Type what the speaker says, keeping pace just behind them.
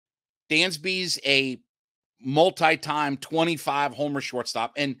Dansby's a multi-time 25 homer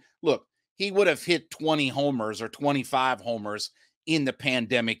shortstop. And look, he would have hit 20 homers or 25 homers in the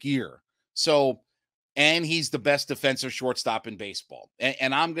pandemic year. So, and he's the best defensive shortstop in baseball.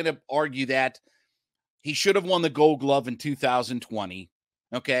 And I'm going to argue that he should have won the Gold Glove in 2020.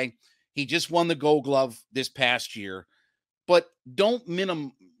 Okay. He just won the Gold Glove this past year. But don't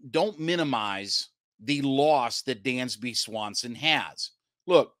minimize the loss that Dansby Swanson has.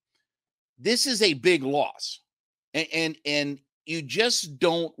 Look, this is a big loss. And you just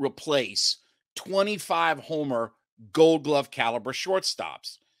don't replace 25 homer Gold Glove caliber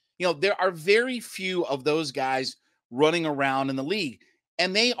shortstops. You know, there are very few of those guys running around in the league,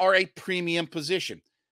 and they are a premium position.